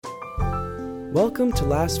Welcome to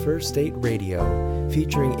Last First Date Radio,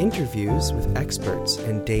 featuring interviews with experts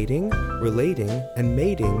in dating, relating, and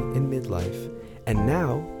mating in midlife. And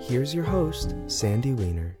now, here's your host, Sandy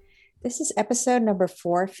Weiner. This is episode number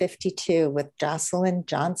 452 with Jocelyn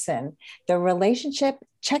Johnson, the relationship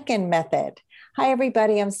check-in method. Hi,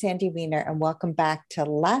 everybody. I'm Sandy Weiner, and welcome back to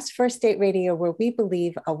Last First Date Radio, where we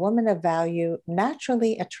believe a woman of value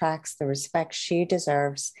naturally attracts the respect she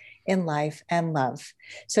deserves in life and love.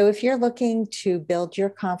 So if you're looking to build your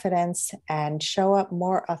confidence and show up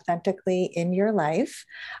more authentically in your life,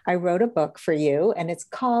 I wrote a book for you, and it's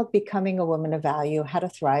called Becoming a Woman of Value: How to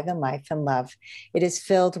Thrive in Life and Love. It is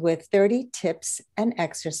filled with 30 tips and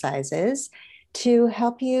exercises to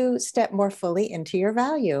help you step more fully into your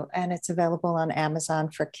value. And it's available on Amazon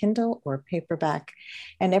for Kindle or paperback.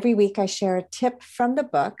 And every week I share a tip from the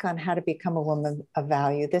book on how to become a woman of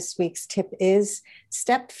value. This week's tip is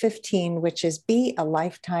step 15, which is be a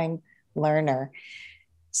lifetime learner.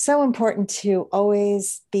 So important to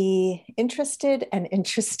always be interested and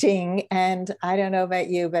interesting. And I don't know about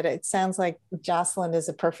you, but it sounds like Jocelyn is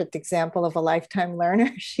a perfect example of a lifetime learner.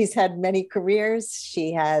 She's had many careers.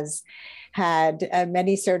 She has had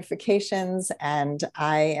many certifications, and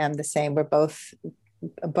I am the same. We're both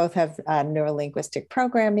have neurolinguistic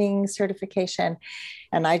programming certification,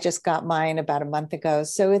 and I just got mine about a month ago.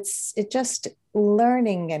 So it's just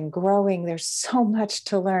learning and growing. There's so much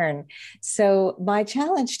to learn. So my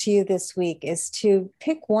challenge to you this week is to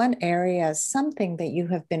pick one area, something that you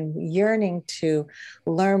have been yearning to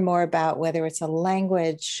learn more about, whether it's a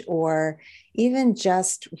language or even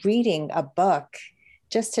just reading a book,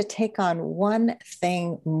 just to take on one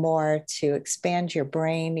thing more to expand your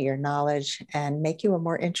brain, your knowledge, and make you a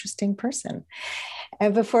more interesting person.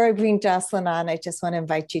 And before I bring Jocelyn on, I just want to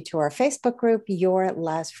invite you to our Facebook group, Your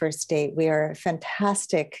Last First Date. We are a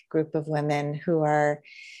fantastic group of women who are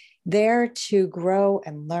there to grow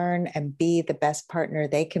and learn and be the best partner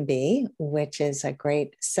they can be, which is a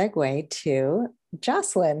great segue to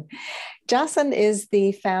Jocelyn. Jocelyn is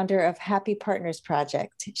the founder of Happy Partners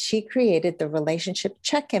Project. She created the relationship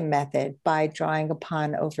check-in method by drawing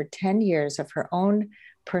upon over 10 years of her own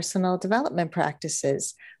personal development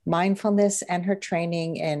practices, mindfulness, and her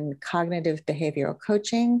training in cognitive behavioral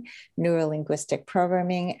coaching, neurolinguistic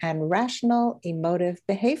programming, and rational emotive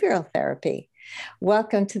behavioral therapy.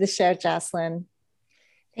 Welcome to the show, Jocelyn.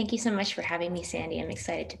 Thank you so much for having me, Sandy. I'm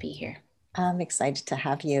excited to be here. I'm excited to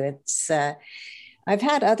have you. I've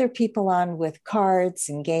had other people on with cards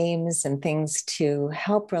and games and things to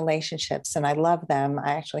help relationships, and I love them.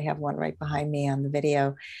 I actually have one right behind me on the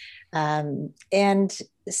video. And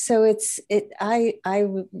so I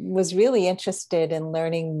was really interested in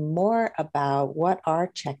learning more about what are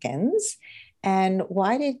check-ins and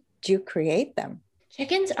why did you create them?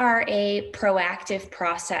 Check-ins are a proactive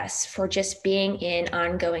process for just being in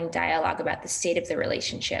ongoing dialogue about the state of the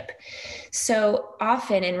relationship. So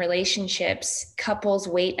often in relationships, couples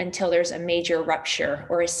wait until there's a major rupture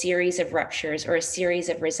or a series of ruptures or a series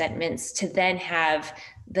of resentments to then have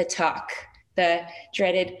the talk, the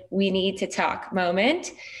dreaded "we need to talk"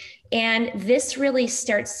 moment. And this really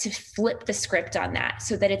starts to flip the script on that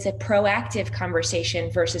so that it's a proactive conversation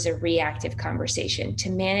versus a reactive conversation to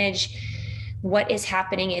manage what is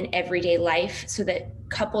happening in everyday life so that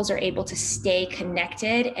couples are able to stay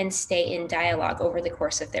connected and stay in dialogue over the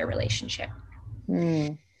course of their relationship.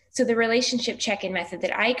 So the relationship check-in method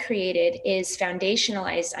that I created is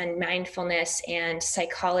foundationalized on mindfulness and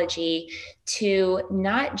psychology to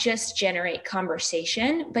not just generate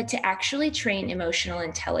conversation, but to actually train emotional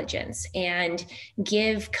intelligence and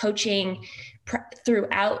give coaching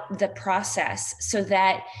throughout the process so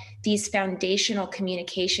that these foundational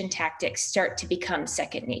communication tactics start to become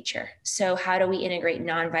second nature. So how do we integrate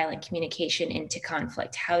nonviolent communication into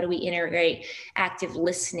conflict? How do we integrate active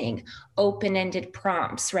listening, open-ended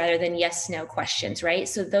prompts rather than yes/no questions, right?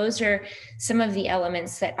 So those are some of the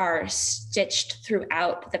elements that are stitched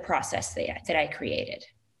throughout the process that I created.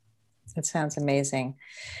 That sounds amazing.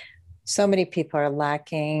 So many people are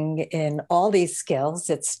lacking in all these skills.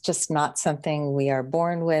 It's just not something we are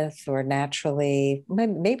born with or naturally,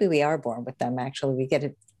 maybe we are born with them. Actually, we get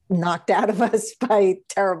it knocked out of us by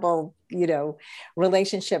terrible,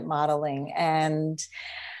 relationship modeling. And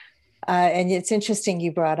it's interesting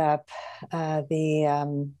you brought up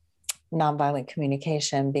the nonviolent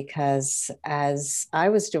communication, because as I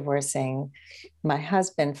was divorcing, my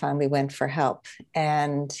husband finally went for help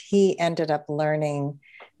and he ended up learning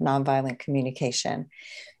nonviolent communication.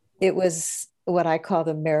 It was what I call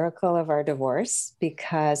the miracle of our divorce,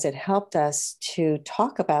 because it helped us to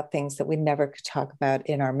talk about things that we never could talk about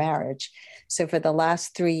in our marriage. So for the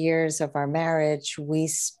last 3 years of our marriage, we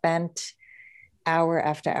spent hour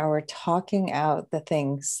after hour talking out the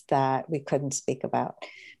things that we couldn't speak about.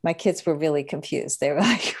 My kids were really confused. They were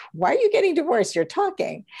like, why are you getting divorced? You're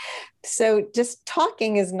talking. So just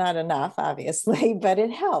talking is not enough, obviously, but it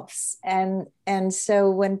helps. And so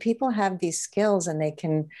when people have these skills and they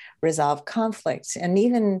can resolve conflicts and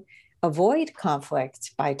even avoid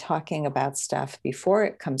conflict by talking about stuff before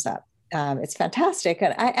it comes up, it's fantastic.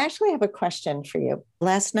 And I actually have a question for you.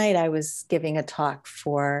 Last night I was giving a talk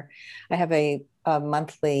I have a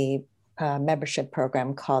monthly membership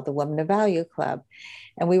program called the Woman of Value Club.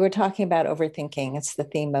 And we were talking about overthinking. It's the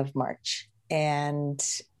theme of March. And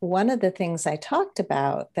one of the things I talked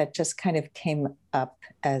about that just kind of came up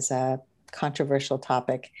as a controversial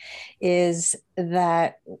topic is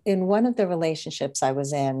that in one of the relationships I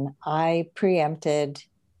was in, I preempted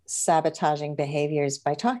sabotaging behaviors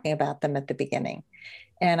by talking about them at the beginning.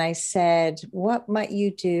 And I said, what might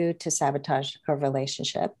you do to sabotage a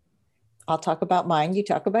relationship? I'll talk about mine, you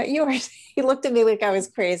talk about yours. He looked at me like I was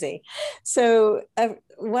crazy. So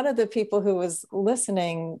one of the people who was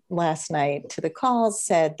listening last night to the call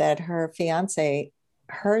said that her fiance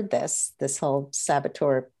heard this whole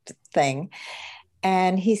saboteur thing.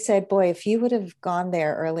 And he said, boy, if you would have gone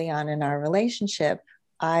there early on in our relationship,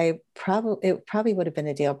 it probably would have been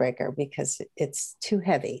a deal breaker because it's too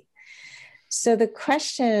heavy. So the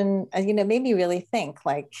question, made me really think,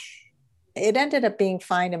 like, it ended up being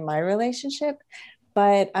fine in my relationship,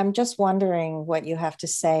 but I'm just wondering what you have to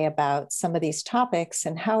say about some of these topics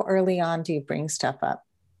and how early on do you bring stuff up?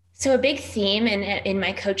 So a big theme in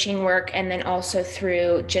my coaching work, and then also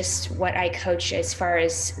through just what I coach as far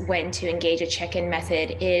as when to engage a check-in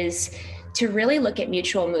method, is to really look at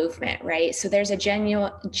mutual movement, right? So there's a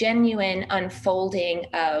genuine unfolding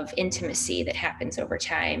of intimacy that happens over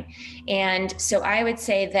time. And so I would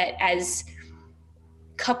say that as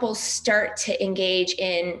couples start to engage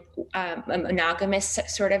in a monogamous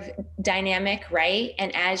sort of dynamic, right?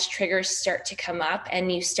 And as triggers start to come up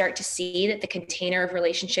and you start to see that the container of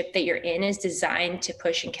relationship that you're in is designed to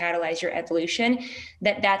push and catalyze your evolution,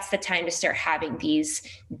 that's the time to start having these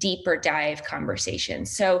deeper dive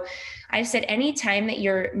conversations. So I've said anytime that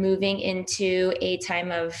you're moving into a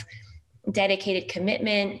time of dedicated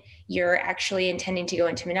commitment, you're actually intending to go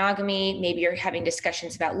into monogamy, maybe you're having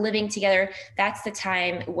discussions about living together, that's the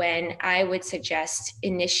time when I would suggest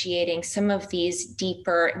initiating some of these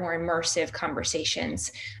deeper, more immersive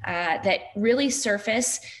conversations that really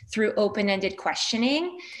surface through open-ended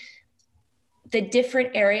questioning the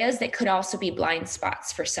different areas that could also be blind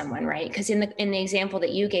spots for someone, right? Because in the example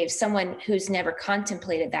that you gave, someone who's never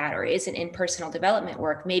contemplated that or isn't in personal development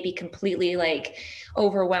work may be completely like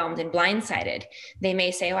overwhelmed and blindsided. They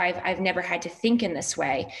may say, oh, I've never had to think in this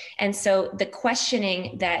way. And so the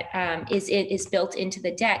questioning that is built into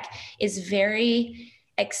the deck is very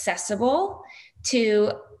accessible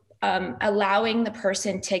to allowing the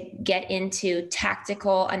person to get into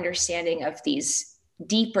tactical understanding of these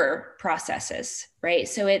deeper processes, right?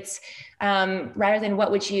 So it's rather than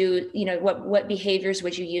what behaviors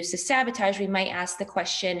would you use to sabotage, we might ask the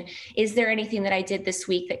question, is there anything that I did this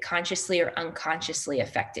week that consciously or unconsciously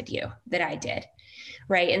affected you that I did,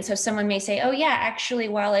 right? And so someone may say, oh yeah, actually,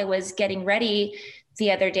 while I was getting ready the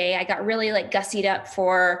other day, I got really like gussied up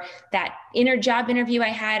for that job interview I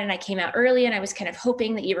had, and I came out early and I was kind of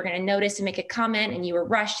hoping that you were going to notice and make a comment, and you were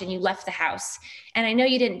rushed and you left the house. And I know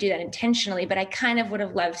you didn't do that intentionally, but I kind of would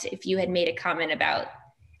have loved if you had made a comment about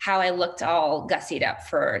how I looked all gussied up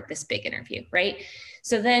for this big interview, right?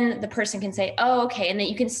 So then the person can say, oh, okay. And then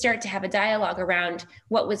you can start to have a dialogue around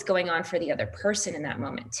what was going on for the other person in that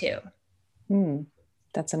moment too.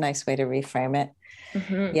 That's a nice way to reframe it.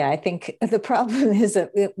 Mm-hmm. Yeah, I think the problem is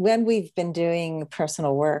that when we've been doing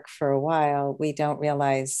personal work for a while, we don't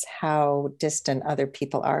realize how distant other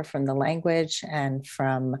people are from the language and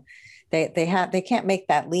from they can't make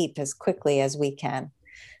that leap as quickly as we can.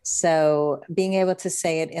 So being able to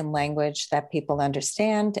say it in language that people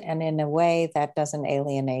understand and in a way that doesn't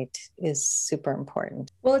alienate is super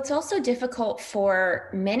important. Well, it's also difficult for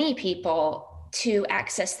many people to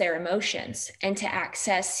access their emotions and to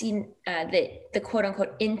access the quote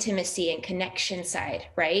unquote intimacy and connection side,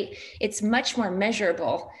 right? It's much more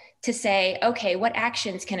measurable to say, okay, what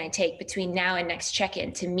actions can I take between now and next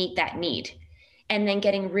check-in to meet that need? And then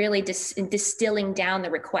getting really distilling down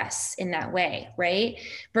the requests in that way, right?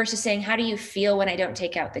 Versus saying, how do you feel when I don't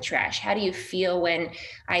take out the trash? How do you feel when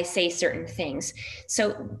I say certain things?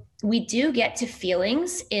 So we do get to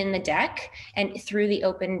feelings in the deck and through the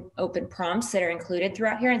open prompts that are included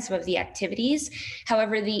throughout here and some of the activities.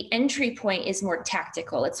 However, the entry point is more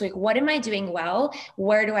tactical. It's like, what am I doing well?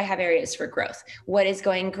 Where do I have areas for growth? What is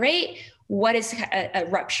going great? what is a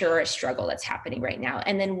rupture or a struggle that's happening right now?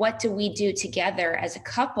 And then what do we do together as a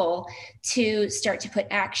couple to start to put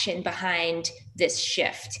action behind this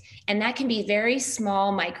shift? And that can be very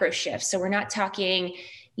small micro shifts. So we're not talking,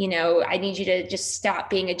 I need you to just stop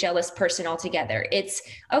being a jealous person altogether. It's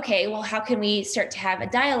okay, well, how can we start to have a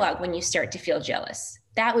dialogue when you start to feel jealous?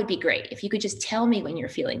 That would be great. If you could just tell me when you're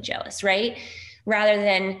feeling jealous, right? Rather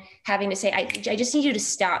than having to say, I just need you to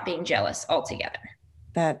stop being jealous altogether.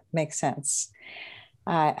 That makes sense.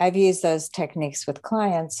 I've used those techniques with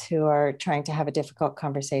clients who are trying to have a difficult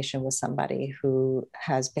conversation with somebody who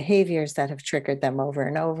has behaviors that have triggered them over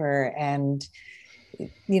and over. And,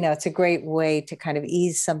 it's a great way to kind of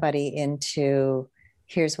ease somebody into,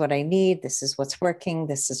 here's what I need. This is what's working.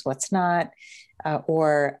 This is what's not. I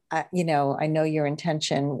know your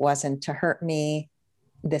intention wasn't to hurt me.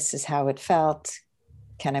 This is how it felt.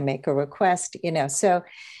 Can I make a request? So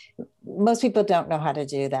most people don't know how to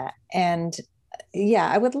do that. And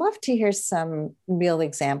I would love to hear some real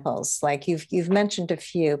examples. Like you've mentioned a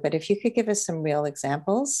few, but if you could give us some real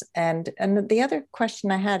examples. And the other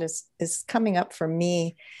question I had is coming up for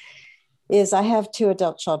me is I have 2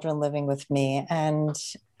 adult children living with me, and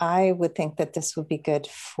I would think that this would be good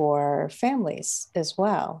for families as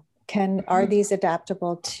well. Are these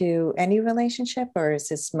adaptable to any relationship, or is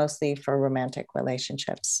this mostly for romantic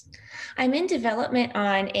relationships? I'm in development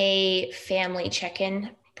on a family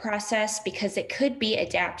check-in process because it could be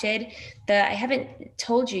adapted. I haven't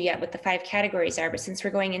told you yet what the 5 categories are, but since we're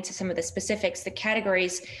going into some of the specifics, the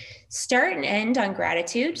categories start and end on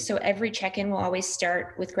gratitude. So every check-in will always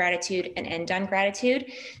start with gratitude and end on gratitude.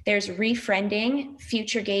 There's refriending,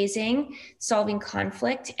 future gazing, solving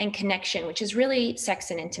conflict, and connection, which is really sex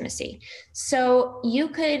and intimacy. So you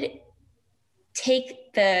could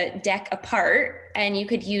take the deck apart and you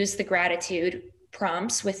could use the gratitude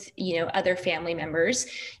prompts with, other family members.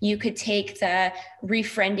 You could take the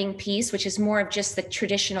refriending piece, which is more of just the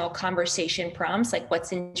traditional conversation prompts, like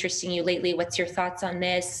what's interesting you lately? What's your thoughts on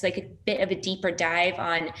this? Like a bit of a deeper dive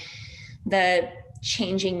on the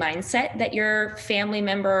changing mindset that your family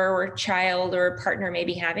member or child or partner may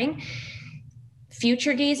be having.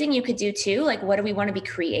 Future gazing, you could do too. Like, what do we want to be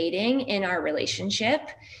creating in our relationship?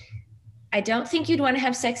 I don't think you'd want to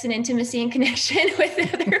have sex and intimacy and connection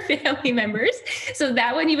with other family members. So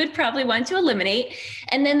that one you would probably want to eliminate.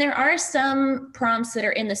 And then there are some prompts that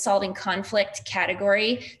are in the solving conflict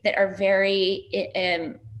category that are very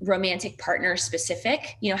romantic partner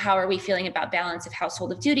specific. How are we feeling about balance of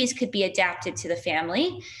household of duties could be adapted to the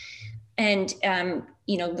family. And, let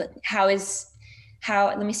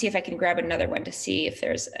me see if I can grab another one to see if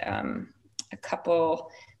there's a couple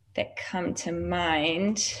that come to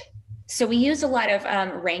mind. So we use a lot of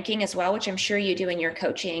ranking as well, which I'm sure you do in your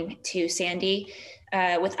coaching too, Sandy.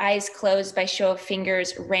 With eyes closed, by show of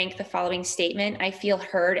fingers, rank the following statement: I feel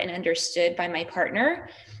heard and understood by my partner.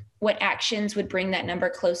 What actions would bring that number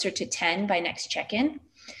closer to 10 by next check-in?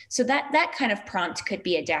 So that kind of prompt could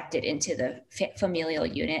be adapted into the familial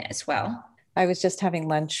unit as well. I was just having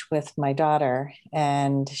lunch with my daughter,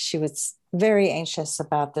 and she was very anxious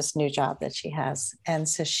about this new job that she has. And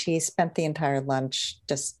so she spent the entire lunch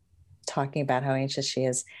just talking about how anxious she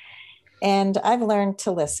is. And I've learned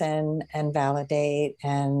to listen and validate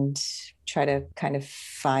and try to kind of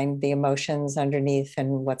find the emotions underneath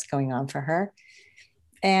and what's going on for her.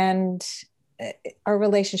 And our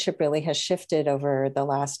relationship really has shifted over the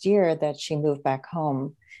last year that she moved back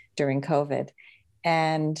home during COVID.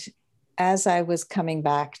 And as I was coming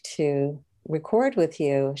back to record with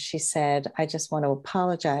you, she said, I just want to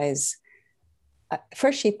apologize.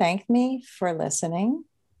 First, she thanked me for listening.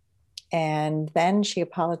 And then she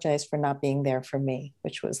apologized for not being there for me,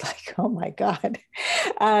 which was like, oh my God.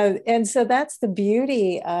 And so that's the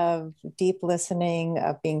beauty of deep listening,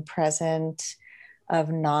 of being present, of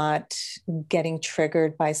not getting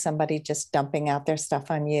triggered by somebody just dumping out their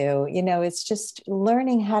stuff on you. It's just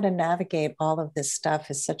learning how to navigate all of this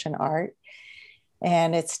stuff is such an art.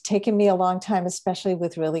 And it's taken me a long time, especially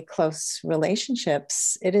with really close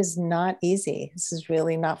relationships. It is not easy. This is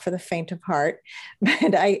really not for the faint of heart.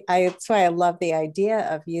 But that's why I love the idea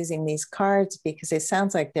of using these cards, because it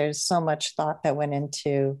sounds like there's so much thought that went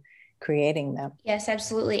into creating them. Yes,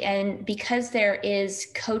 absolutely. And because there is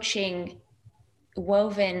coaching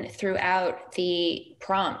woven throughout the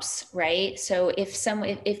prompts, right? So if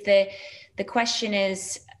the question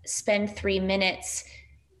is spend 3 minutes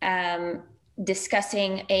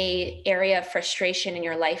discussing a area of frustration in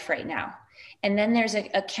your life right now, And then there's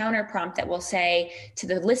a counter prompt that will say to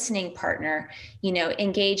the listening partner,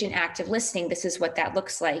 engage in active listening. This is what that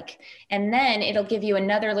looks like. And then it'll give you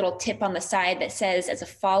another little tip on the side that says, as a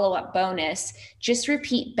follow-up bonus, just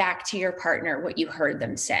repeat back to your partner what you heard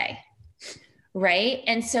them say. Right.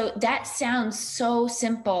 And so that sounds so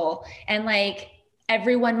simple, and like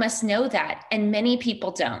everyone must know that. And many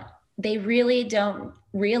people don't. They really don't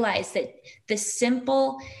realize that the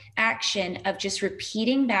simple action of just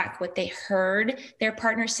repeating back what they heard their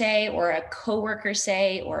partner say, or a coworker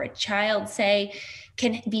say, or a child say,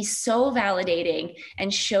 can be so validating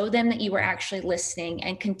and show them that you were actually listening,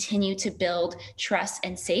 and continue to build trust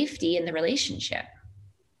and safety in the relationship.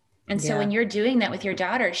 And so when you're doing that with your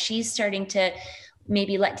daughter, she's starting to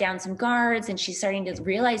maybe let down some guards, and she's starting to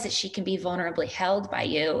realize that she can be vulnerably held by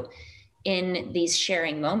you in these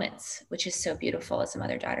sharing moments, which is so beautiful as a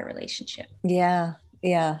mother-daughter relationship. Yeah.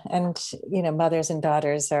 Yeah. And, mothers and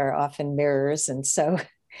daughters are often mirrors. And so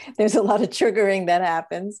there's a lot of triggering that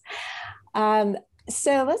happens.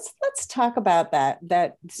 So let's talk about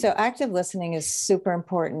that. So active listening is super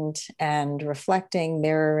important, and reflecting,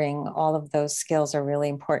 mirroring, all of those skills are really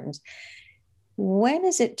important. When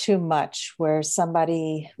is it too much, where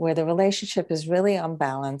the relationship is really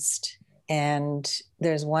unbalanced, and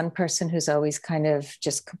there's one person who's always kind of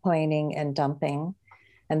just complaining and dumping,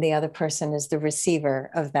 and the other person is the receiver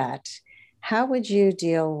of that? How would you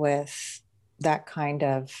deal with that kind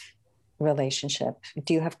of relationship?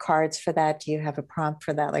 Do you have cards for that? Do you have a prompt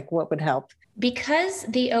for that? Like, what would help? Because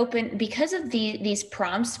of these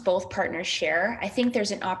prompts both partners share, I think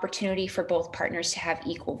there's an opportunity for both partners to have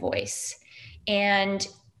equal voice. And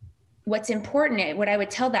what's important, what I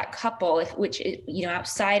would tell that couple,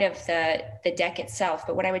 outside of the deck itself,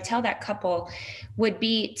 but what I would tell that couple would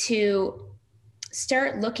be to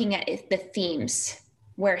start looking at the themes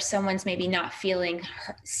where someone's maybe not feeling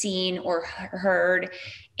seen or heard,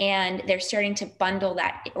 and they're starting to bundle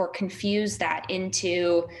that or confuse that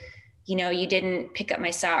into, you didn't pick up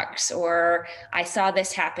my socks, or I saw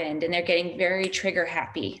this happened, and they're getting very trigger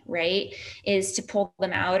happy, right? Is to pull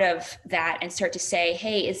them out of that and start to say,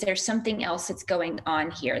 hey, is there something else that's going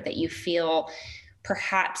on here that you feel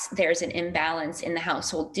perhaps there's an imbalance in the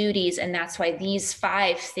household duties, and that's why these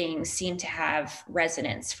 5 things seem to have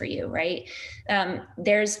resonance for you, right?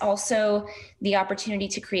 There's also the opportunity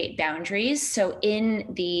to create boundaries. So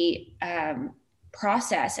in the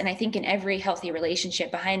process, and I think in every healthy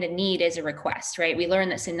relationship, behind a need is a request, right? We learn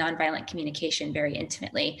this in nonviolent communication very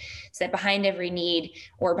intimately. So that behind every need,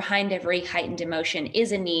 or behind every heightened emotion,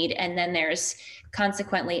 is a need, and then there's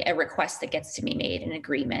consequently a request that gets to be made, an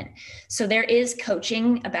agreement. So there is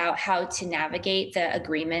coaching about how to navigate the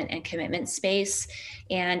agreement and commitment space,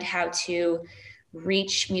 and how to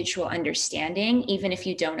reach mutual understanding, even if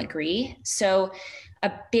you don't agree. So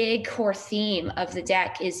a big core theme of the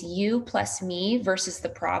deck is you plus me versus the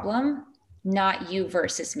problem, not you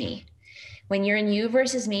versus me. When you're in you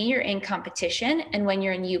versus me, you're in competition. And when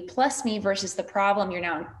you're in you plus me versus the problem, you're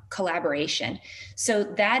now in collaboration. So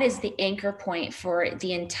that is the anchor point for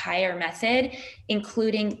the entire method,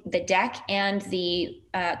 including the deck and the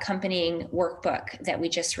accompanying workbook that we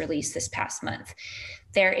just released this past month.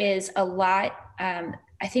 There is a lot, I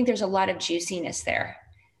think there's a lot of juiciness there,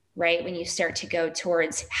 right? When you start to go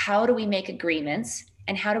towards how do we make agreements,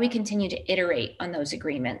 and how do we continue to iterate on those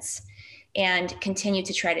agreements and continue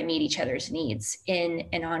to try to meet each other's needs in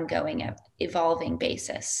an ongoing, evolving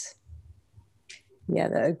basis. Yeah,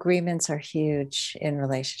 the agreements are huge in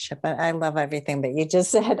relationship. I love everything that you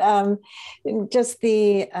just said. Just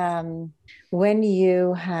when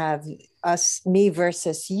you have me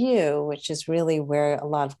versus you, which is really where a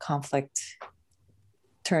lot of conflict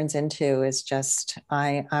turns into, is just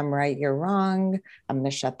I'm right, you're wrong. I'm going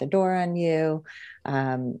to shut the door on you.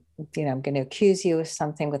 I'm going to accuse you of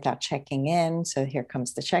something without checking in. So here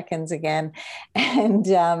comes the check-ins again. And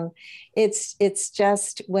it's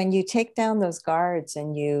just when you take down those guards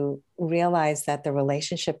and you realize that the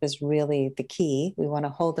relationship is really the key. We want to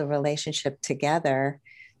hold the relationship together.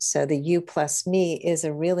 So the you plus me is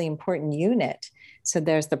a really important unit. So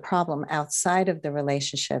there's the problem outside of the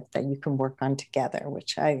relationship that you can work on together,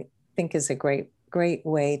 which I think is a great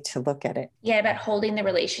way to look at it. Yeah, about holding the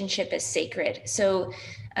relationship as sacred. So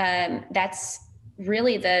that's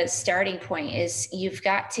really the starting point, is you've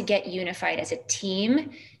got to get unified as a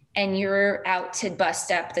team, and you're out to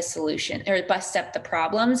bust up the solution, or bust up the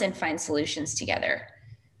problems and find solutions together.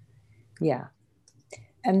 Yeah.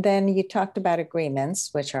 And then you talked about agreements,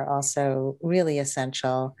 which are also really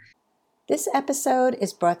essential. This episode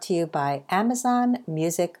is brought to you by Amazon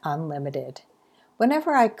Music Unlimited.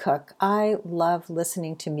 Whenever I cook, I love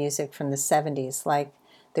listening to music from the 70s, like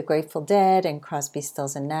The Grateful Dead and Crosby,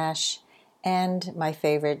 Stills and Nash, and my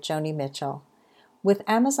favorite, Joni Mitchell. With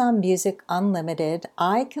Amazon Music Unlimited,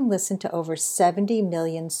 I can listen to over 70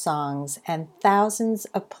 million songs and thousands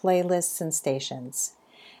of playlists and stations.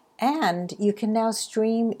 And you can now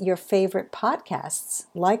stream your favorite podcasts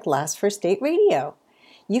like Last First Date Radio.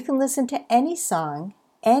 You can listen to any song,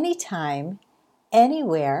 anytime,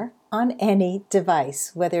 anywhere, on any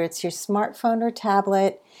device, whether it's your smartphone or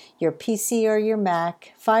tablet, your PC or your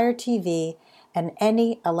Mac, Fire TV, and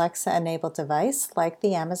any Alexa-enabled device like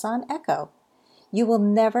the Amazon Echo. You will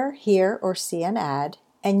never hear or see an ad,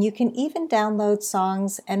 and you can even download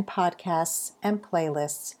songs and podcasts and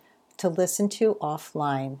playlists to listen to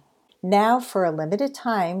offline. Now, for a limited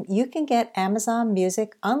time, you can get Amazon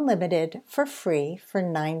Music Unlimited for free for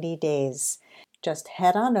 90 days. Just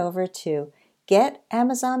head on over to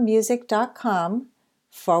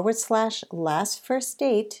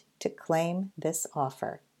getamazonmusic.com/lastfirstdate to claim this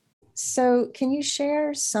offer. So can you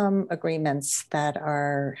share some agreements that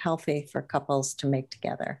are healthy for couples to make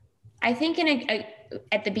together? I think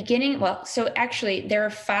at the beginning, so actually there are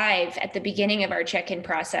 5 at the beginning of our check-in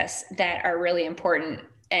process that are really important.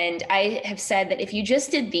 And I have said that if you just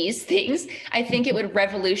did these things, I think it would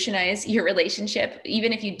revolutionize your relationship,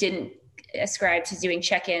 even if you didn't ascribe to doing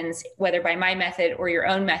check-ins, whether by my method or your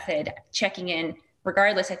own method. Checking in,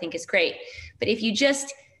 regardless, I think is great. But if you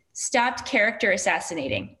just stopped character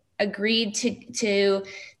assassinating, agreed to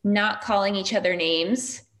not calling each other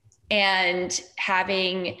names, and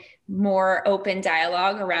having more open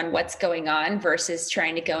dialogue around what's going on versus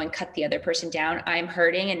trying to go and cut the other person down. I'm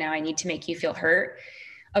hurting and now I need to make you feel hurt.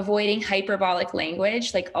 Avoiding hyperbolic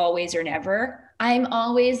language, like always or never. I'm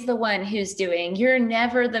always the one who's doing, you're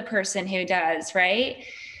never the person who does, right?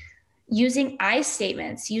 Using I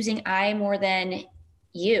statements, using I more than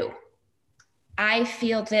you. I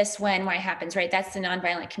feel this when Y happens, right? That's the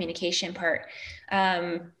nonviolent communication part.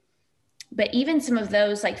 But even some of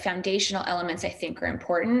those like foundational elements I think are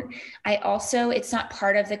important. I also, it's not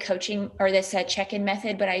part of the coaching or this check-in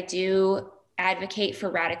method, but I do advocate for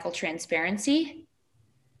radical transparency.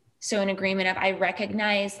 So an agreement of, I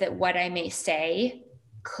recognize that what I may say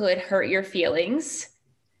could hurt your feelings.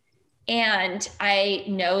 And I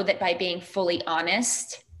know that by being fully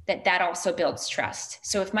honest, that also builds trust.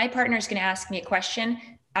 So if my partner is going to ask me a question,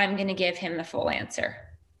 I'm going to give him the full answer.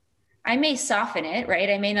 I may soften it, right?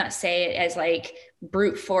 I may not say it as like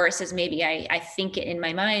brute force as maybe I think it in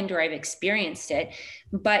my mind or I've experienced it,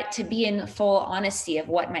 but to be in full honesty of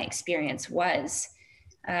what my experience was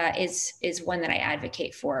is one that I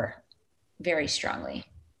advocate for very strongly.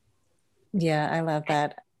 Yeah, I love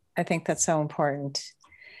that. I think that's so important.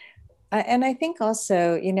 And I think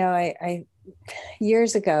also, I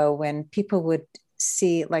years ago when people would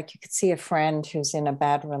see, like you could see a friend who's in a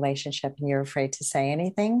bad relationship and you're afraid to say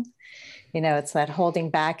anything, it's that holding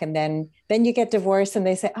back. And then you get divorced and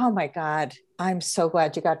they say, oh my God, I'm so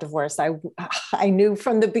glad you got divorced. I knew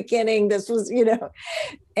from the beginning this was,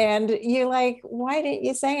 and you're like, why didn't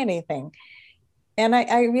you say anything? And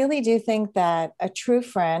I really do think that a true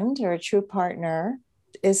friend or a true partner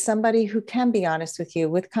is somebody who can be honest with you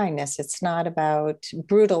with kindness. It's not about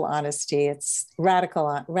brutal honesty. It's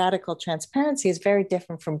radical transparency is very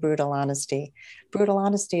different from brutal honesty. Brutal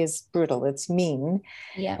honesty is brutal. It's mean.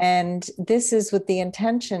 Yeah. And this is with the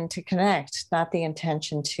intention to connect, not the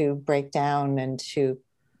intention to break down and to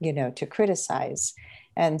criticize.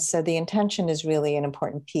 And so the intention is really an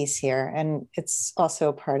important piece here. And it's also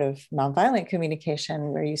a part of nonviolent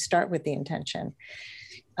communication where you start with the intention.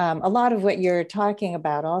 A lot of what you're talking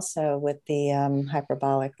about also with the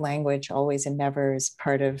hyperbolic language, always and never, is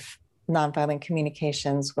part of nonviolent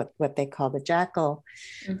communications, what they call the jackal,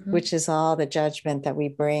 which is all the judgment that we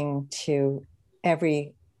bring to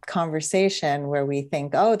every conversation where we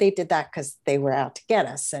think, oh, they did that because they were out to get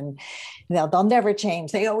us, and they'll never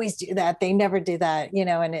change. They always do that. They never do that,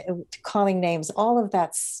 calling names, all of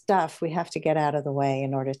that stuff we have to get out of the way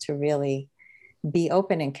in order to really be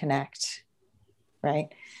open and connect. Right.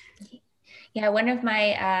 Yeah. One of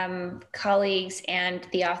my colleagues and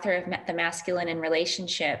the author of The Masculine in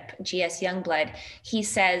Relationship, G.S. Youngblood, he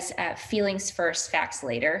says, feelings first, facts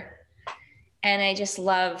later. And I just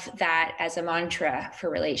love that as a mantra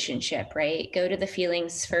for relationship, right? Go to the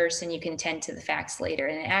feelings first and you can tend to the facts later.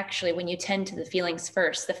 And actually, when you tend to the feelings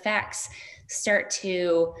first, the facts start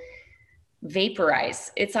to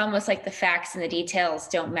vaporize. It's almost like the facts and the details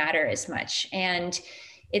don't matter as much. And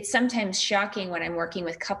it's sometimes shocking when I'm working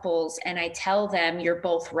with couples and I tell them you're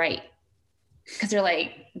both right. Because they're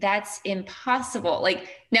like, that's impossible. Like,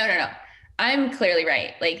 no, I'm clearly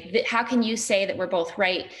right. Like, how can you say that we're both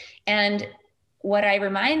right? And what I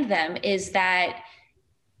remind them is that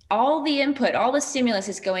all the input, all the stimulus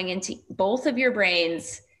is going into both of your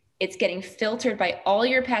brains. It's getting filtered by all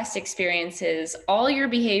your past experiences, all your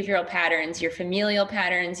behavioral patterns, your familial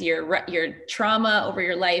patterns, your trauma over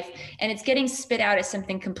your life, and it's getting spit out as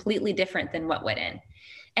something completely different than what went in.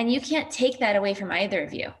 And you can't take that away from either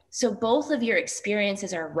of you. So both of your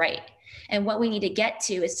experiences are right. And what we need to get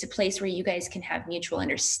to is to a place where you guys can have mutual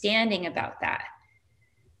understanding about that,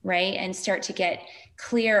 right? And start to get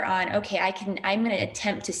clear on, okay, I'm going to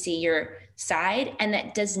attempt to see your side. And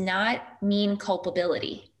that does not mean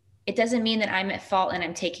culpability. It doesn't mean that I'm at fault and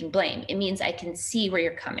I'm taking blame. It means I can see where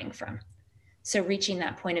you're coming from. So reaching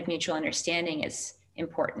that point of mutual understanding is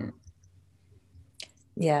important.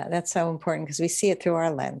 Yeah, that's so important because we see it through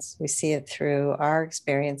our lens. We see it through our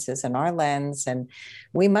experiences and our lens, and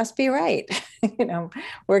we must be right.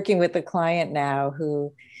 Working with a client now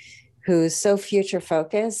who's so future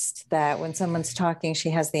focused that when someone's talking, she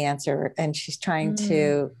has the answer and she's trying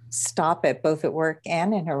to stop it both at work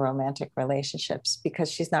and in her romantic relationships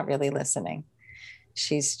because she's not really listening.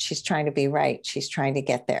 She's trying to be right. She's trying to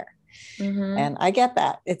get there. Mm-hmm. And I get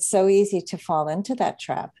that. It's so easy to fall into that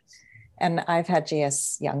trap. And I've had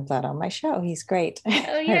G.S. Youngblood on my show. He's great.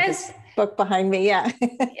 Oh, yes. Book behind me. Yeah.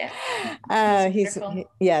 Yeah.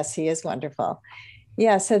 He is wonderful.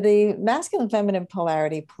 Yeah. So the masculine feminine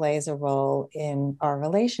polarity plays a role in our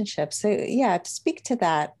relationship. So yeah, to speak to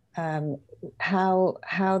that, how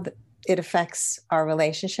it affects our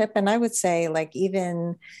relationship. And I would say like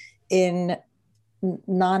even in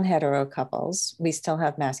non-hetero couples, we still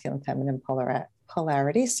have masculine feminine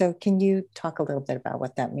polarity. So can you talk a little bit about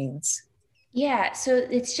what that means? Yeah, so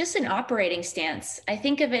it's just an operating stance. I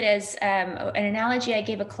think of it as an analogy I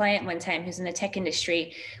gave a client one time who's in the tech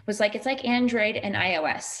industry was like, it's like Android and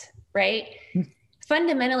iOS, right?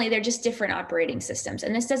 Fundamentally, they're just different operating systems.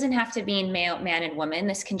 And this doesn't have to mean man and woman.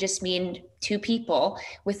 This can just mean two people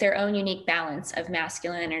with their own unique balance of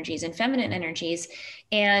masculine energies and feminine energies.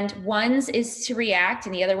 And one's is to react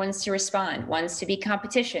and the other one's to respond. One's to be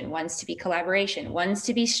competition, one's to be collaboration, one's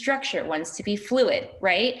to be structure, one's to be fluid,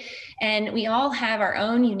 right? And we all have our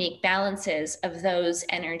own unique balances of those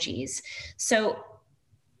energies. So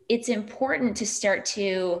it's important to start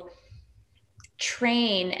to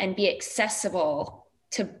train and be accessible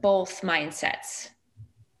to both mindsets,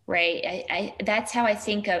 right? That's how I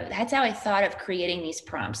thought of creating these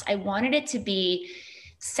prompts. I wanted it to be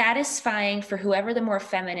satisfying for whoever the more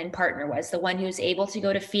feminine partner was, the one who's able to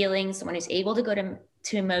go to feelings, the one who's able to go to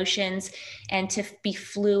emotions and to be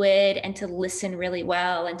fluid and to listen really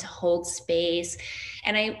well and to hold space.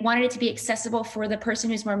 And I wanted it to be accessible for the person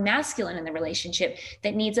who's more masculine in the relationship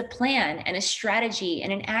that needs a plan and a strategy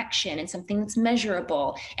and an action and something that's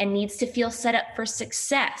measurable and needs to feel set up for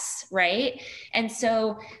success, right? And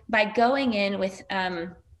so by going in with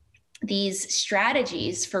these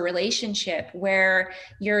strategies for relationship where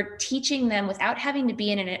you're teaching them without having to be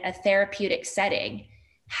in a therapeutic setting,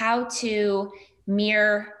 how to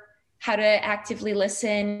mirror, how to actively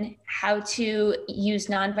listen, how to use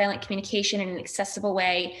nonviolent communication in an accessible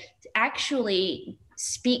way, actually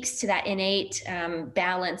speaks to that innate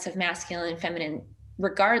balance of masculine and feminine,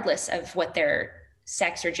 regardless of what their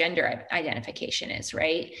sex or gender identification is,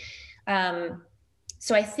 right?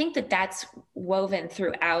 So I think that that's woven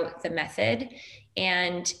throughout the method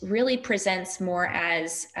and really presents more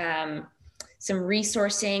as some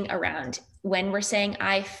resourcing around when we're saying,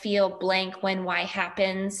 I feel blank when Y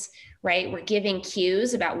happens, right? We're giving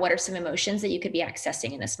cues about what are some emotions that you could be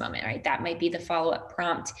accessing in this moment, right? That might be the follow-up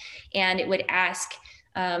prompt. And it would ask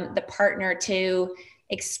the partner to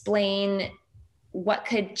explain what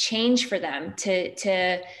could change for them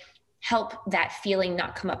to help that feeling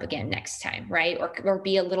not come up again next time, right? Or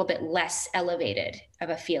be a little bit less elevated of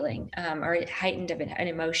a feeling or heightened of an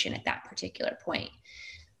emotion at that particular point.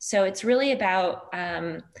 So it's really about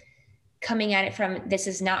coming at it from, this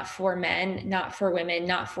is not for men, not for women,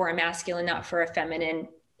 not for a masculine, not for a feminine,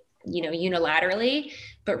 unilaterally,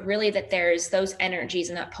 but really that there's those energies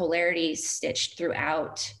and that polarity stitched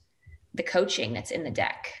throughout the coaching that's in the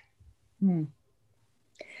deck.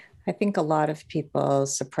 I think a lot of people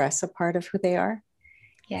suppress a part of who they are.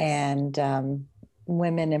 Yes. And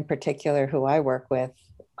women in particular who I work with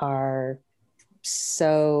are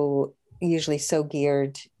usually so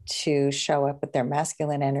geared to show up with their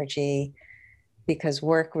masculine energy because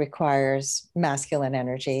work requires masculine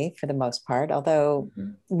energy for the most part, although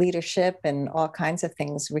leadership and all kinds of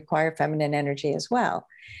things require feminine energy as well.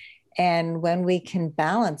 And when we can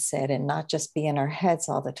balance it and not just be in our heads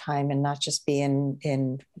all the time and not just be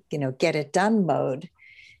in get it done mode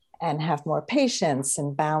and have more patience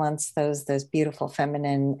and balance those beautiful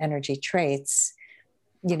feminine energy traits,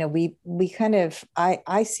 we kind of,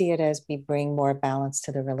 I see it as we bring more balance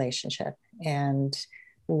to the relationship, and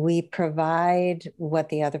we provide what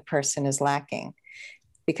the other person is lacking.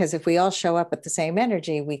 Because if we all show up with the same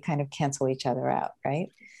energy, we kind of cancel each other out, right?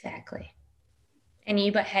 Exactly. And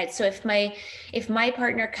you butt heads. So if my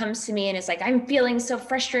partner comes to me and is like, I'm feeling so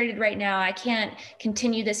frustrated right now, I can't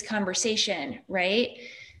continue this conversation, right?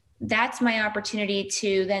 That's my opportunity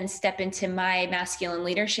to then step into my masculine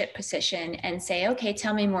leadership position and say, okay,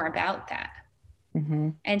 tell me more about that. Mm-hmm.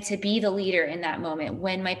 And to be the leader in that moment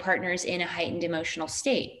when my partner is in a heightened emotional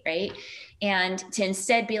state, right? And to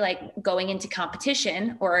instead be like going into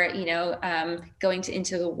competition or, going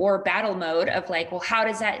into the war battle mode of like, well, how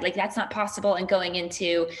does that, like, that's not possible. And going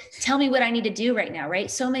into, tell me what I need to do right now,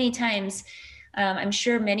 right? So many times, I'm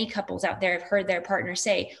sure many couples out there have heard their partner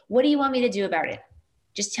say, what do you want me to do about it?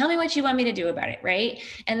 Just tell me what you want me to do about it, right?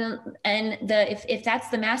 If that's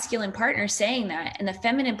the masculine partner saying that, and the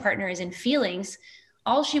feminine partner is in feelings,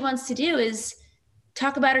 all she wants to do is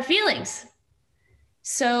talk about her feelings.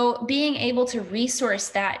 So being able to resource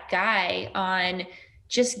that guy on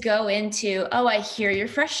just go into, oh, I hear you're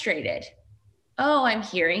frustrated. Oh, I'm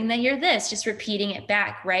hearing that you're this, just repeating it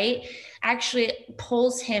back, right? Actually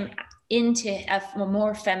pulls him into a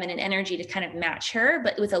more feminine energy to kind of match her,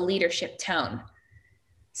 but with a leadership tone.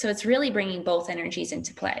 So it's really bringing both energies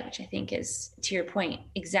into play, which I think is, to your point,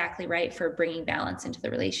 exactly right for bringing balance into the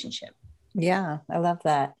relationship. Yeah, I love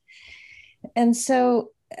that. And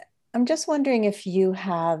so I'm just wondering if you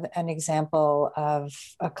have an example of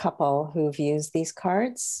a couple who've used these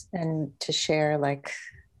cards and to share like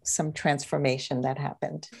some transformation that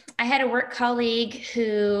happened. I had a work colleague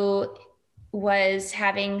who was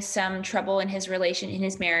having some trouble in his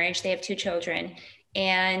marriage. They have 2 children.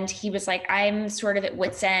 And he was like, I'm sort of at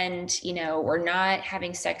wit's end, we're not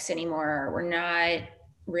having sex anymore. We're not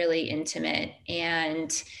really intimate. And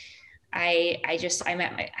I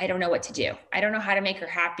don't know what to do. I don't know how to make her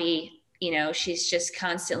happy. She's just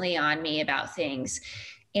constantly on me about things.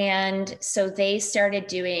 And so they started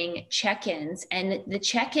doing check-ins, and the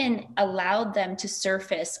check-in allowed them to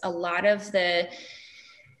surface a lot of the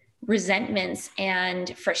resentments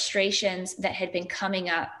and frustrations that had been coming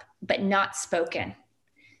up, but not spoken.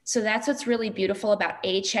 So that's what's really beautiful about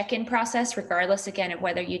a check-in process, regardless, again, of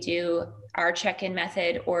whether you do our check-in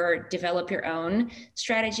method or develop your own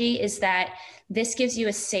strategy, is that this gives you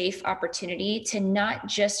a safe opportunity to not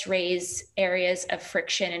just raise areas of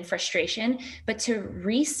friction and frustration, but to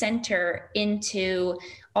recenter into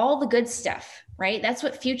all the good stuff, right? That's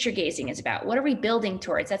what future gazing is about. What are we building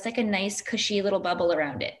towards? That's like a nice, cushy little bubble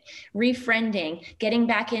around it. Refriending, getting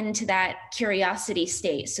back into that curiosity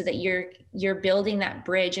state so that you're building that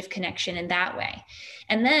bridge of connection in that way.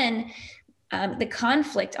 And then the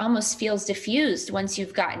conflict almost feels diffused once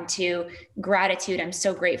you've gotten to gratitude. I'm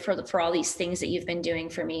so grateful for all these things that you've been doing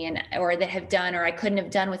for me or that have done, or I couldn't have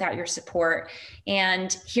done without your support.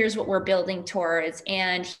 And here's what we're building towards.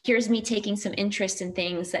 And here's me taking some interest in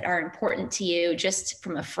things that are important to you, just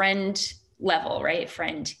from a friend level, right?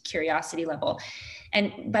 Friend curiosity level.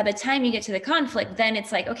 And by the time you get to the conflict, then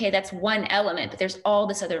it's like, okay, that's one element, but there's all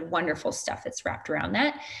this other wonderful stuff that's wrapped around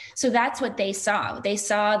that. So that's what they saw. They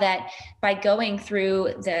saw that by going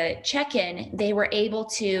through the check-in, they were able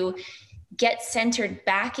to get centered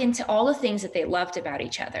back into all the things that they loved about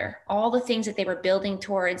each other, all the things that they were building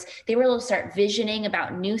towards. They were able to start visioning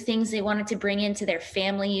about new things they wanted to bring into their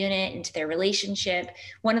family unit, into their relationship.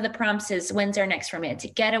 One of the prompts is, when's our next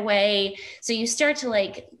romantic getaway? So you start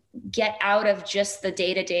to get out of just the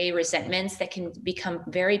day-to-day resentments that can become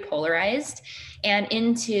very polarized and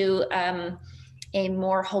into a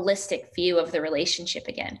more holistic view of the relationship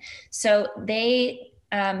again. So they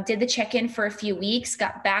did the check-in for a few weeks,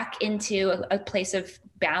 got back into a place of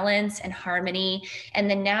balance and harmony. And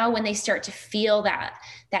then now when they start to feel that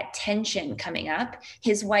tension coming up,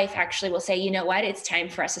 his wife actually will say, you know what, it's time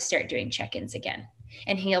for us to start doing check-ins again.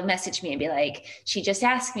 And he'll message me and be like, she just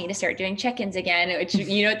asked me to start doing check-ins again, which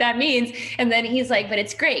you know what that means. And then he's like, but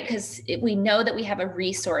it's great because we know that we have a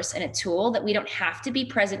resource and a tool that we don't have to be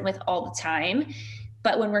present with all the time.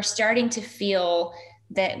 But when we're starting to feel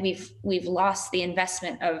that we've lost the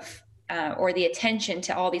investment of or the attention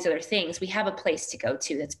to all these other things, we have a place to go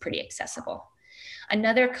to that's pretty accessible.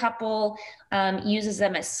 Another couple uses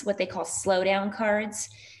them as what they call slow down cards,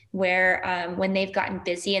 where when they've gotten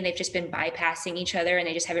busy and they've just been bypassing each other and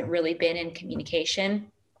they just haven't really been in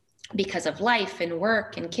communication because of life and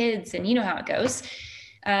work and kids and you know how it goes,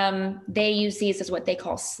 they use these as what they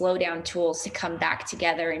call slow down tools to come back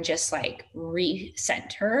together and just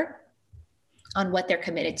recenter on what they're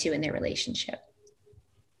committed to in their relationship.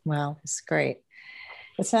 Wow, that's great.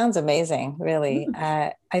 It sounds amazing, really.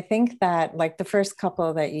 I think that like the first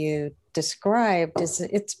couple that you described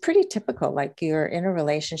it's pretty typical. Like you're in a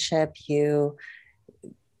relationship, you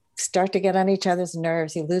start to get on each other's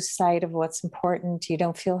nerves, you lose sight of what's important, you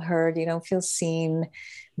don't feel heard, you don't feel seen.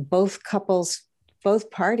 Both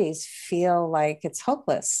parties feel like it's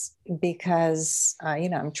hopeless because,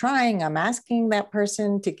 I'm asking that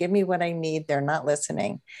person to give me what I need. They're not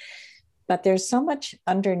listening. But there's so much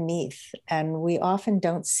underneath, and we often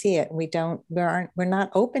don't see it. We're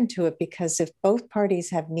not open to it because if both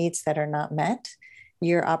parties have needs that are not met,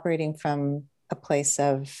 you're operating from a place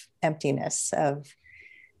of emptiness, of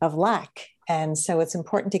lack. And so it's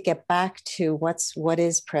important to get back to what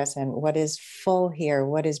is present, what is full here,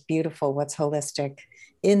 what is beautiful, what's holistic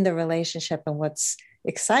in the relationship, and what's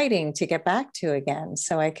exciting to get back to again.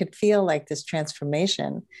 So I could feel like this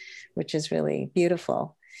transformation, which is really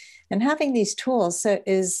beautiful. And having these tools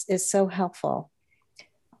is so helpful.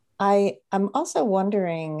 I'm also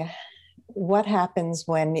wondering what happens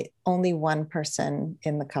when only one person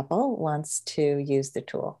in the couple wants to use the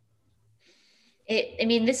tool.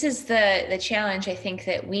 This is the challenge I think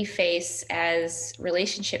that we face as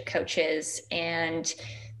relationship coaches. And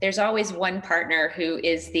there's always one partner who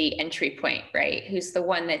is the entry point, right? Who's the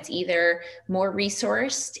one that's either more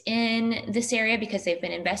resourced in this area because they've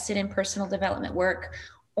been invested in personal development work,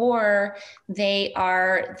 or they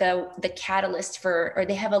are the catalyst or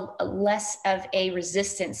they have a less of a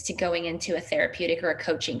resistance to going into a therapeutic or a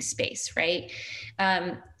coaching space, right?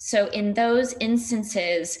 So in those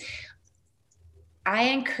instances, I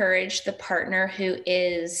encourage the partner who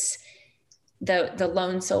is the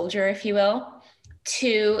lone soldier, if you will,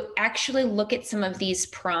 to actually look at some of these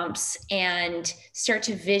prompts and start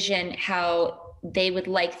to vision how they would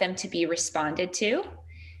like them to be responded to,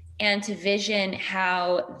 and to vision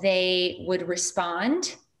how they would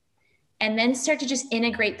respond, and then start to just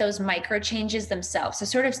integrate those micro changes themselves. So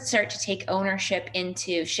sort of start to take ownership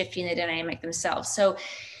into shifting the dynamic themselves. So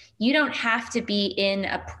you don't have to be in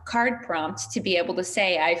a card prompt to be able to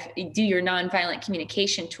say, I do your nonviolent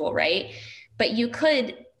communication tool, right? But you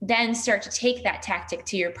could then start to take that tactic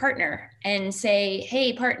to your partner and say,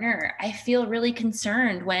 hey, partner, I feel really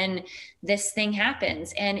concerned when this thing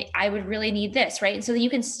happens and I would really need this, right? And so that you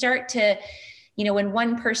can start to, when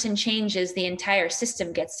one person changes, the entire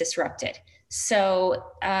system gets disrupted. So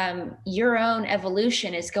your own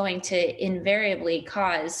evolution is going to invariably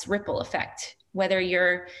cause ripple effect, whether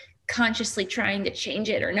you're consciously trying to change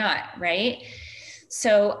it or not, right?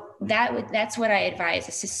 So that's what I advise,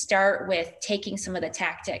 is to start with taking some of the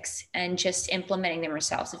tactics and just implementing them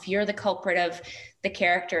yourselves. If you're the culprit of the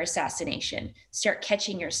character assassination, start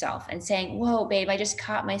catching yourself and saying, whoa, babe, I just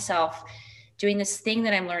caught myself doing this thing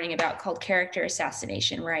that I'm learning about called character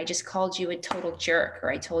assassination, where I just called you a total jerk,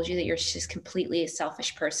 or I told you that you're just completely a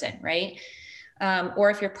selfish person, right? Or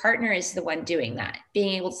if your partner is the one doing that,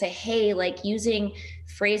 being able to say, hey, like using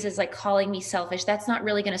phrases like calling me selfish, that's not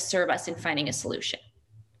really going to serve us in finding a solution.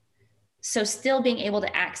 So still being able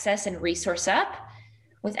to access and resource up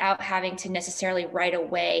without having to necessarily right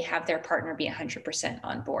away have their partner be 100%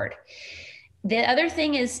 on board. The other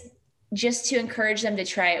thing is just to encourage them to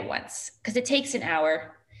try it once, because it takes an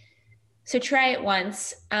hour. So try it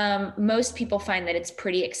once. Most people find that it's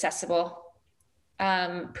pretty accessible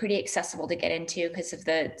to get into because of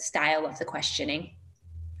the style of the questioning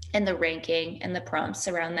and the ranking, and the prompts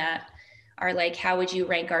around that are like, how would you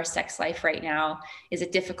rank our sex life right now, is a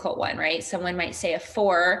difficult one, right? Someone might say a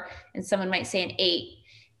 4 and someone might say an 8.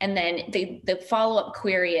 And then the follow-up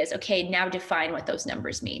query is, okay, now define what those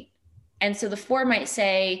numbers mean. And so the 4 might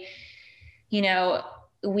say,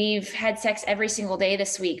 we've had sex every single day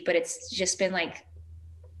this week, but it's just been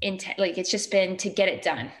it's just been to get it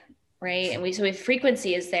done. Right. And so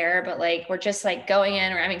frequency is there, but we're just going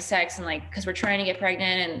in or having sex and because we're trying to get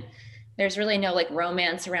pregnant, and there's really no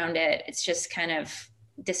romance around it. It's just kind of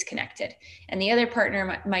disconnected. And the other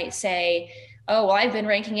partner might say, oh, well, I've been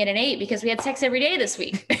ranking it an 8 because we had sex every day this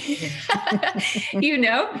week,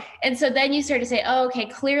 And so then you start to say, oh, okay,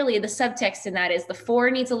 clearly the subtext in that is the 4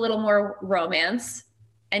 needs a little more romance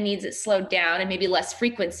and needs it slowed down and maybe less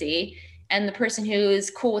frequency. And the person who is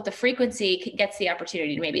cool with the frequency gets the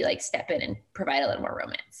opportunity to maybe step in and provide a little more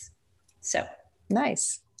romance. So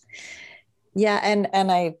nice. Yeah. And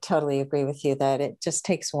I totally agree with you that it just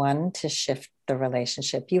takes one to shift the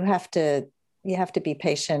relationship. You have to be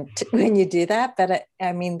patient when you do that. But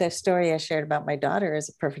the story I shared about my daughter is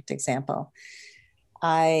a perfect example.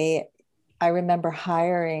 I remember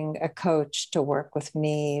hiring a coach to work with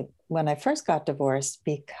me when I first got divorced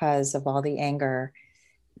because of all the anger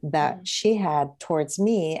that she had towards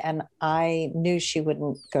me. And I knew she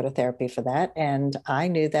wouldn't go to therapy for that. And I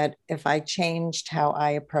knew that if I changed how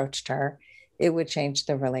I approached her, it would change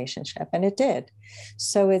the relationship. And it did.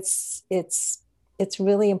 So it's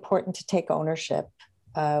really important to take ownership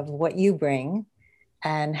of what you bring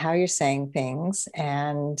and how you're saying things.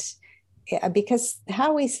 And because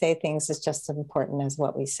how we say things is just as important as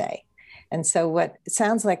what we say. And so what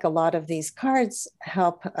sounds like a lot of these cards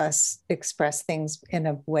help us express things in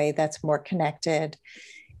a way that's more connected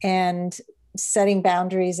and setting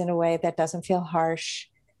boundaries in a way that doesn't feel harsh,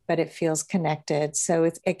 but it feels connected. So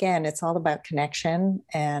it's all about connection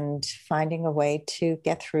and finding a way to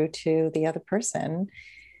get through to the other person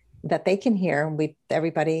that they can hear.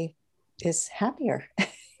 Everybody is happier,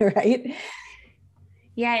 right?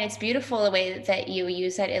 Yeah, it's beautiful the way that you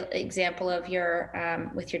use that example of your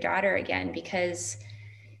with your daughter again, because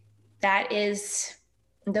those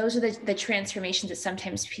are the transformations that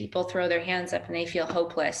sometimes people throw their hands up and they feel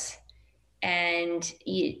hopeless. And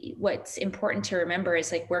what's important to remember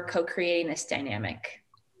is like we're co-creating this dynamic.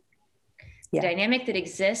 Yeah. The dynamic that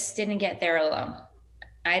exists didn't get there alone.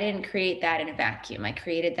 I didn't create that in a vacuum. I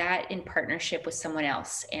created that in partnership with someone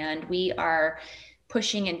else. And we are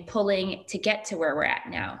pushing and pulling to get to where we're at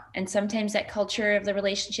now. And sometimes that culture of the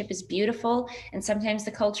relationship is beautiful. And sometimes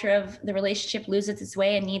the culture of the relationship loses its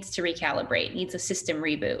way and needs to recalibrate, needs a system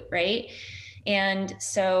reboot, right? And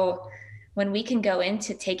so when we can go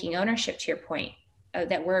into taking ownership, to your point,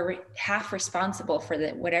 that we're half responsible for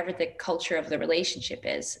whatever the culture of the relationship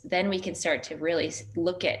is, then we can start to really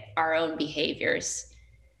look at our own behaviors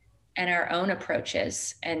and our own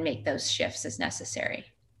approaches and make those shifts as necessary.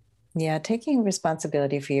 Yeah, taking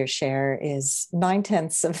responsibility for your share is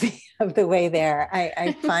 9/10 of the way there.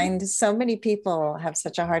 I find so many people have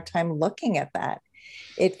such a hard time looking at that.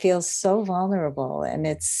 It feels so vulnerable, and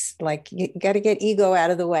it's like you got to get ego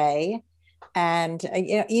out of the way. And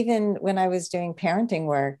even when I was doing parenting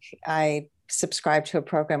work, I subscribed to a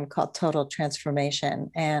program called Total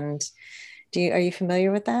Transformation. And are you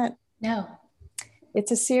familiar with that? No.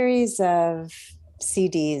 It's a series of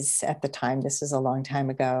CDs at the time. This is a long time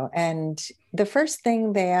ago. And the first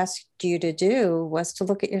thing they asked you to do was to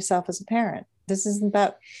look at yourself as a parent. This isn't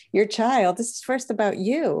about your child. This is first about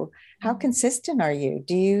you. How consistent are you?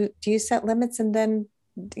 Do you set limits and then,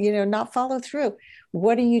 not follow through?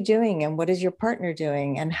 What are you doing? And what is your partner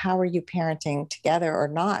doing? And how are you parenting together or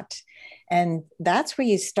not? And that's where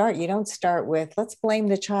you start. You don't start with, let's blame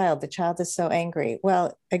the child. The child is so angry.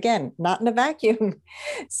 Well, again, not in a vacuum.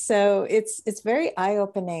 So it's very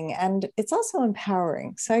eye-opening, and it's also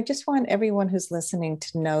empowering. So I just want everyone who's listening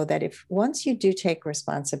to know that once you do take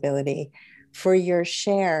responsibility for your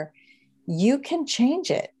share, you can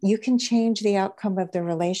change it. You can change the outcome of the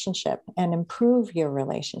relationship and improve your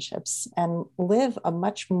relationships and live a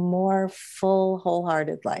much more full,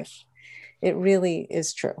 wholehearted life. It really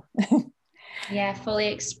is true. Yeah, fully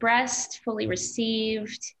expressed, fully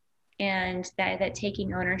received, and that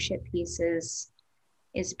taking ownership piece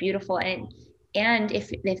is beautiful. And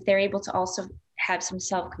if they're able to also have some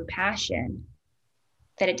self-compassion,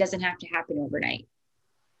 that it doesn't have to happen overnight.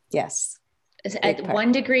 Yes. At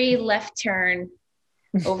 1 degree left turn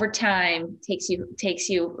over time takes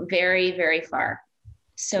you very, very far.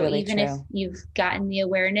 So really even true. If you've gotten the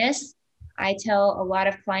awareness, I tell a lot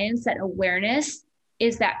of clients that awareness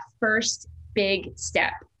is that first big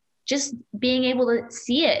step. Just being able to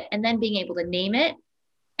see it and then being able to name it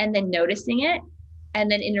and then noticing it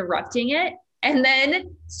and then interrupting it and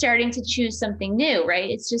then starting to choose something new,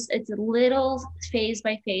 right? It's a little phase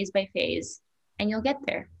by phase by phase, and you'll get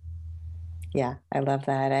there. Yeah, I love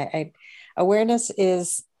that. Awareness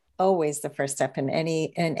is always the first step in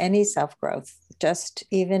any self-growth. Just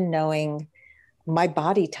even knowing my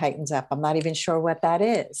body tightens up. I'm not even sure what that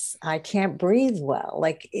is. I can't breathe well.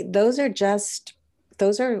 Like those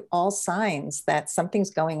are all signs that something's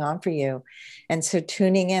going on for you. And so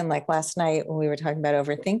tuning in, like last night when we were talking about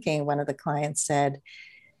overthinking, one of the clients said,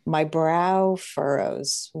 my brow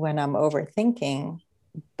furrows when I'm overthinking,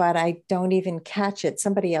 but I don't even catch it.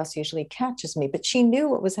 Somebody else usually catches me, but she knew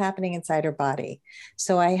what was happening inside her body.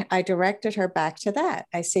 So I directed her back to that.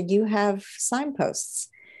 I said, you have signposts,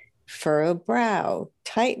 furrowed brow,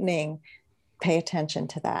 tightening, pay attention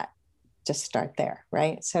to that. Just start there,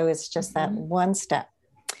 right? So it's just that one step.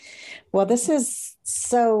 Well, this is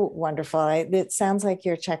so wonderful. It sounds like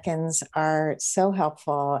your check-ins are so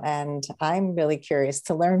helpful, and I'm really curious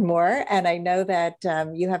to learn more. And I know that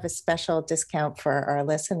you have a special discount for our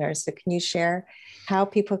listeners. So can you share how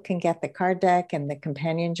people can get the card deck and the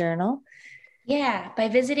companion journal? Yeah, by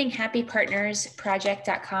visiting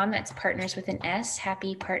happypartnersproject.com, that's partners with an S,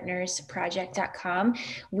 happypartnersproject.com,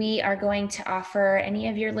 we are going to offer any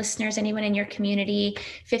of your listeners, anyone in your community,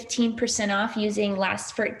 15% off using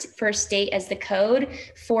Last First Date as the code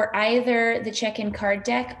for either the check-in card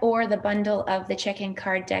deck or the bundle of the check-in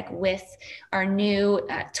card deck with our new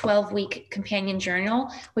 12-week companion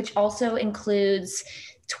journal, which also includes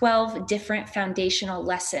 12 different foundational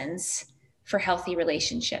lessons for healthy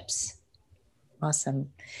relationships. Awesome.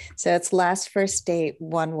 So it's Last First Date,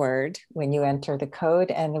 one word, when you enter the code,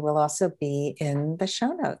 and it will also be in the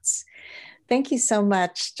show notes. Thank you so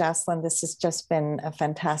much, Jocelyn. This has just been a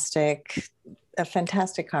fantastic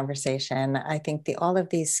conversation. I think all of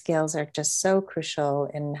these skills are just so crucial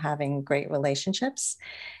in having great relationships.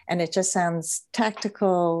 And it just sounds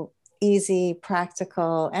tactical, easy,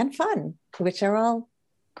 practical, and fun, which are all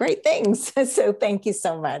great things. So thank you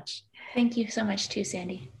so much. Thank you so much too,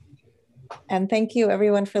 Sandy. And thank you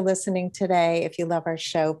everyone for listening today. If you love our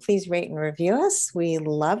show, please rate and review us. We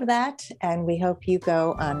love that. And we hope you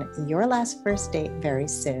go on your last first date very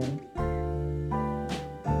soon.